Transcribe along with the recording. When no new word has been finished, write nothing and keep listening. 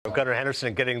Gunnar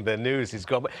Henderson getting the news he's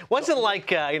going. Wasn't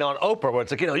like on Oprah where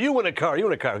it's like you win a car, you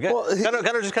win a car. Well,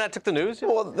 Gunnar just kind of took the news.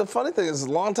 Well, the funny thing is, it's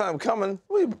a long time coming.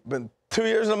 We've been 2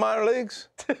 years in the minor leagues.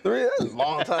 3 years, a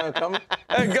long time coming.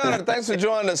 Hey, Gunnar, thanks for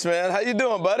joining us, man. How you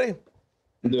doing, buddy?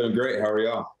 I'm doing great. How are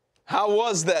y'all? How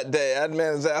was that day? That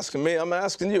man is asking me. I'm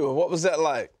asking you. What was that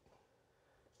like?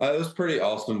 It was pretty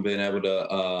awesome being able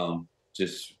to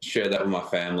just share that with my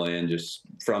family, and just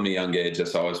from a young age,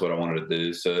 that's always what I wanted to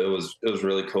do. So it was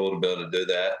really cool to be able to do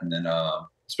that, and then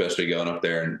especially going up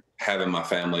there and having my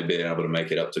family being able to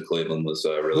make it up to Cleveland was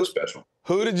really special.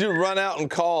 Who did you run out and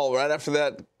call right after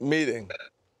that meeting?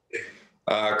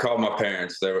 I called my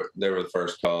parents. They were the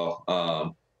first call.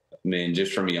 I mean,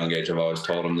 just from a young age, I've always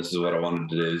told them this is what I wanted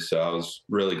to do. So I was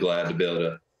really glad to be able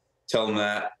to tell them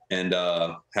that and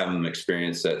have them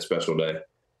experience that special day.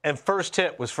 And first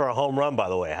hit was for a home run, by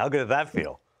the way. How good did that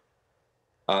feel?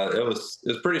 It was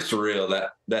pretty surreal.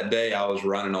 That day I was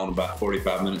running on about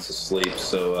 45 minutes of sleep.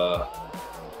 So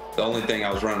the only thing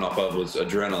I was running off of was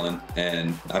adrenaline.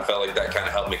 And I felt like that kind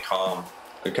of helped me calm,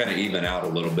 it kind of even out a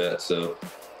little bit. So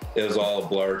it was all a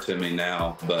blur to me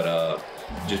now. But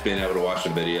just being able to watch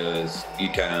the videos, you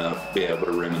kind of be able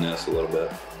to reminisce a little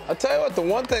bit. I'll tell you what, the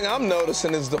one thing I'm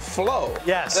noticing is the flow.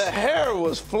 Yes. The hair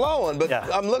was flowing, but yeah.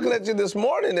 I'm looking at you this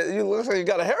morning, you look like you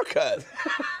got a haircut.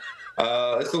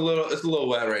 It's a little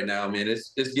wet right now. I mean,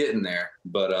 it's getting there,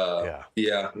 but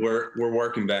yeah, we're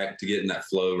working back to getting that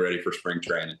flow ready for spring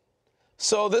training.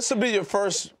 So this will be your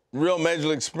first real Major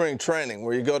League spring training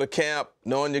where you go to camp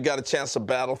knowing you got a chance to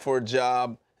battle for a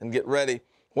job and get ready.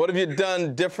 What have you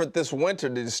done different this winter?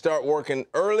 Did you start working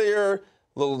earlier,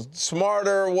 a little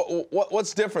smarter?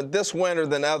 What's different this winter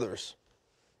than others?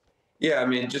 Yeah, I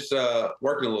mean, just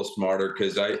working a little smarter,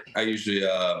 because I usually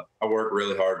I work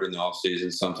really hard during the off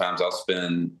season. Sometimes I'll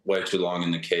spend way too long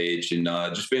in the cage, and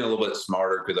just being a little bit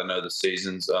smarter, because I know the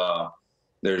seasons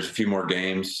there's a few more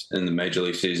games in the Major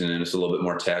League season, and it's a little bit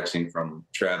more taxing from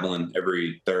traveling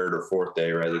every third or fourth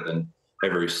day rather than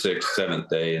every sixth, seventh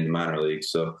day in the minor leagues.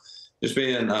 So just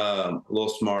being a little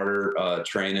smarter,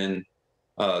 training,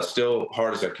 still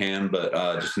hard as I can, but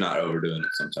just not overdoing it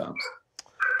sometimes.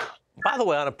 By the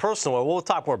way, on a personal one, we'll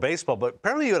talk more baseball, but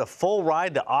apparently you had a full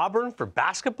ride to Auburn for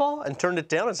basketball and turned it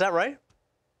down. Is that right?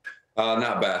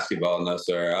 Not basketball, no,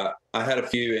 sir. I had a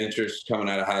few interests coming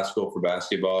out of high school for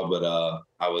basketball, but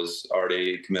I was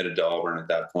already committed to Auburn at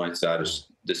that point, so I just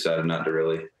decided not to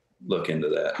really look into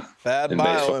that. Bad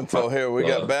bio info here. We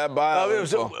got bad bio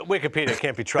info. Wikipedia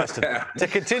can't be trusted. To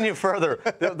continue further,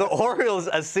 the Orioles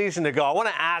a season ago, I want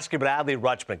to ask you about Adley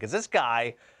Rutschman, because this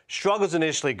guy struggles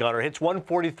initially, Gunnar, hits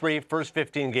 143 first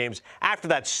 15 games after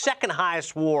that second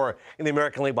highest WAR in the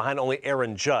American League behind only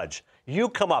Aaron Judge. You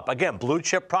come up, again, blue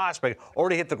chip prospect,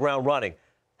 already hit the ground running.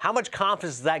 How much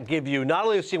confidence does that give you, not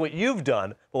only seeing what you've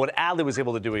done, but what Adley was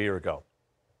able to do a year ago?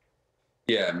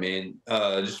 Yeah, I mean,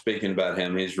 just speaking about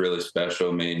him, he's really special.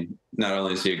 I mean, not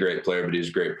only is he a great player, but he's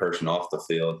a great person off the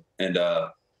field. And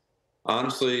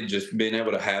honestly, just being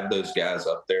able to have those guys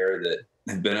up there that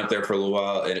have been up there for a little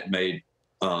while, and it made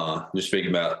just speaking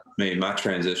about me, my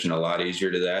transition a lot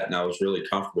easier to that. And I was really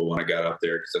comfortable when I got up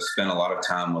there, because I spent a lot of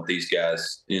time with these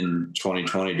guys in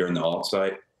 2020 during the alt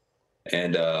site.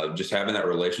 And just having that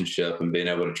relationship and being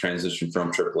able to transition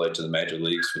from AAA to the major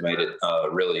leagues made it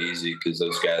really easy, because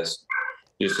those guys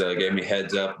just gave me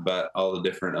heads up about all the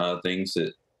different things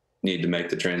that need to make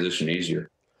the transition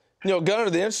easier. You know, Gunnar,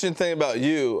 the interesting thing about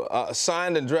you,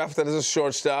 signed and drafted as a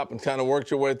shortstop and kind of worked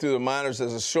your way through the minors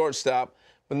as a shortstop.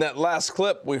 In that last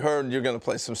clip, we heard you're going to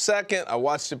play some second. I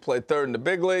watched you play third in the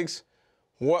big leagues.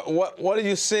 What are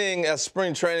you seeing as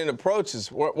spring training approaches?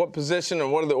 What position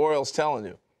and what are the Orioles telling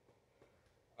you?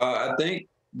 I think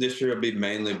this year will be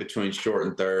mainly between short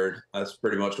and third. That's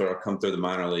pretty much what I've come through the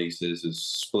minor leagues is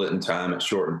splitting time at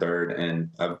short and third. And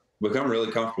I've become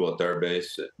really comfortable at third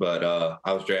base. But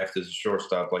I was drafted as a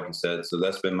shortstop, like you said. So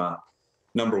that's been my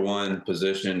number one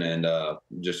position, and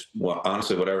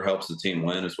honestly, whatever helps the team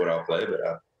win is what I'll play. But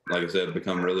like I said, I've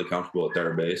become really comfortable at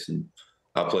third base, and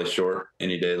I'll play short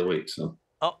any day of the week. So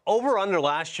over under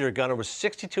last year, Gunnar, was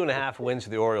 62.5 wins for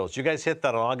the Orioles. You guys hit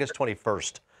that on August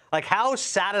 21st. Like, how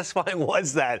satisfying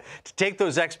was that to take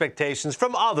those expectations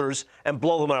from others and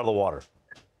blow them out of the water?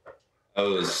 It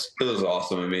was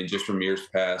awesome. I mean, just from years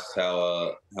past,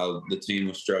 how the team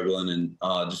was struggling,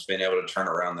 and just being able to turn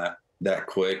around that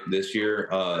quick this year,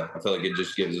 I feel like it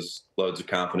just gives us loads of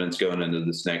confidence going into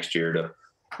this next year to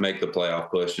make the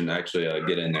playoff push and actually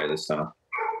get in there this time.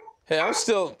 Hey, I'm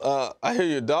still, I hear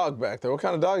your dog back there. What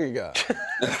kind of dog you got?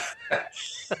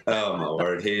 Oh, my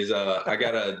word. I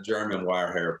got a German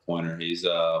wire hair pointer. He's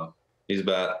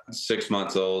about 6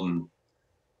 months old, and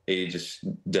he just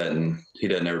he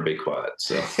doesn't ever be quiet.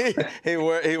 So he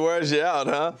wears you out,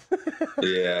 huh?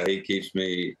 yeah, he keeps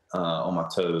me on my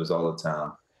toes all the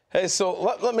time. Hey, so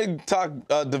let me talk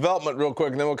development real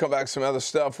quick, and then we'll come back to some other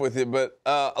stuff with you. But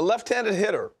a left-handed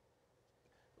hitter.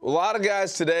 A lot of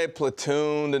guys today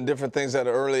platooned and different things at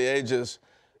early ages.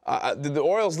 Did the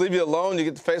Orioles leave you alone? You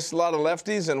get to face a lot of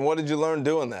lefties, and what did you learn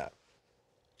doing that?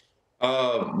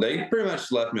 They pretty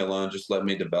much left me alone, just let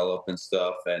me develop and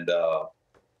stuff. And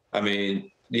I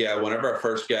mean, yeah, whenever I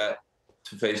first got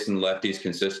to facing lefties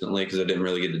consistently, because I didn't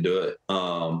really get to do it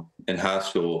in high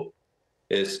school,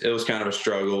 it was kind of a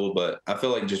struggle. But I feel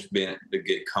like just being to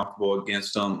get comfortable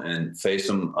against them and face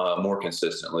them more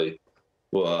consistently,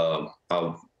 well,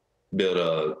 I'll be able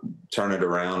to turn it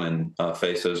around and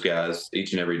face those guys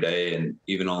each and every day. And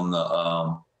even on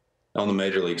the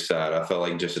major league side, I felt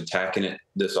like just attacking it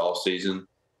this off season.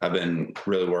 I've been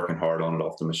really working hard on it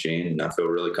off the machine, and I feel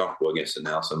really comfortable against it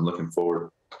now. So I'm looking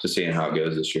forward to seeing how it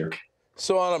goes this year.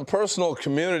 So on a personal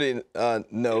community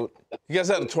note, you guys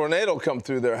had a tornado come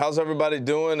through there. How's everybody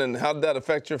doing, and how did that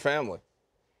affect your family?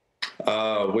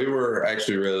 We were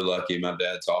actually really lucky. My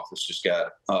dad's office just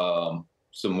got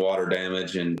some water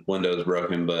damage and windows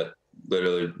broken, but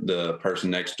literally the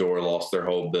person next door lost their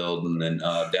whole building, and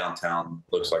then downtown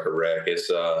looks like a wreck.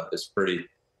 It's pretty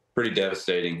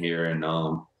devastating here, and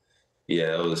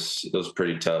yeah, it was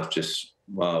pretty tough just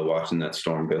watching that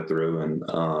storm go through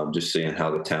and just seeing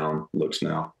how the town looks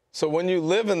now. So when you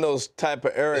live in those type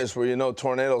of areas where you know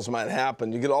tornadoes might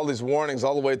happen, you get all these warnings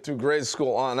all the way through grade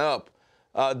school on up.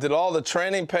 Did all the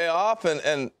training pay off,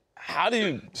 and how do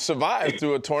you survive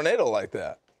through a tornado like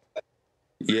that?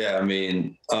 Yeah, I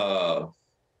mean,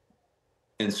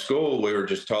 in school we were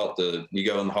just taught you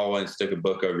go in the hallway and stick a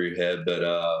book over your head. But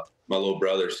my little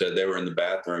brother said they were in the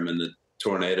bathroom and the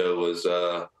tornado was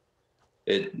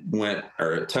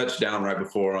it touched down right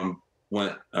before them,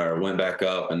 went back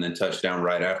up, and then touched down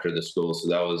right after the school. So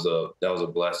that was a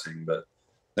blessing. But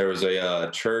there was a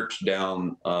church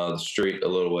down the street a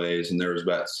little ways, and there was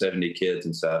about 70 kids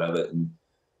inside of it, and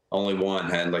only one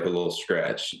had like a little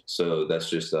scratch. So that's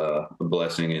just a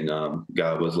blessing, and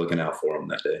God was looking out for them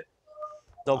that day.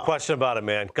 No question about it,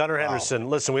 man. Gunnar Henderson,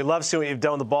 listen, we love seeing what you've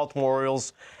done with the Baltimore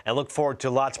Orioles and look forward to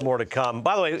lots more to come.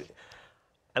 By the way,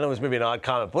 I know it was maybe an odd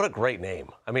comment, but what a great name.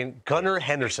 I mean, Gunnar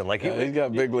Henderson. Like yeah, he's got a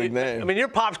big league name. I mean, your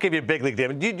pops gave you a big league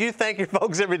name. Do you thank your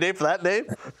folks every day for that name?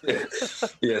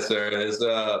 Yes,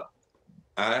 sir.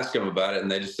 I asked them about it, and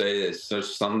they just say it's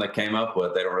just something they came up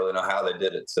with. They don't really know how they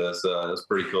did it. So it's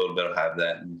pretty cool to be able to have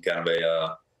that, and kind of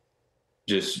a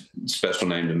just special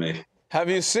name to me. Have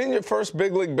you seen your first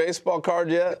big league baseball card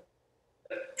yet?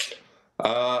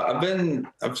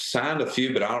 I've signed a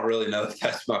few, but I don't really know if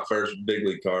that's my first big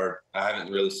league card. I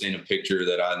haven't really seen a picture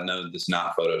that I know that's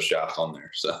not photoshopped on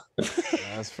there. So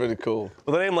that's pretty cool.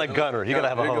 With a name like Gunnar, you got to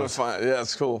have a home. Yeah,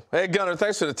 it's cool. Hey, Gunnar,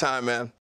 thanks for the time, man.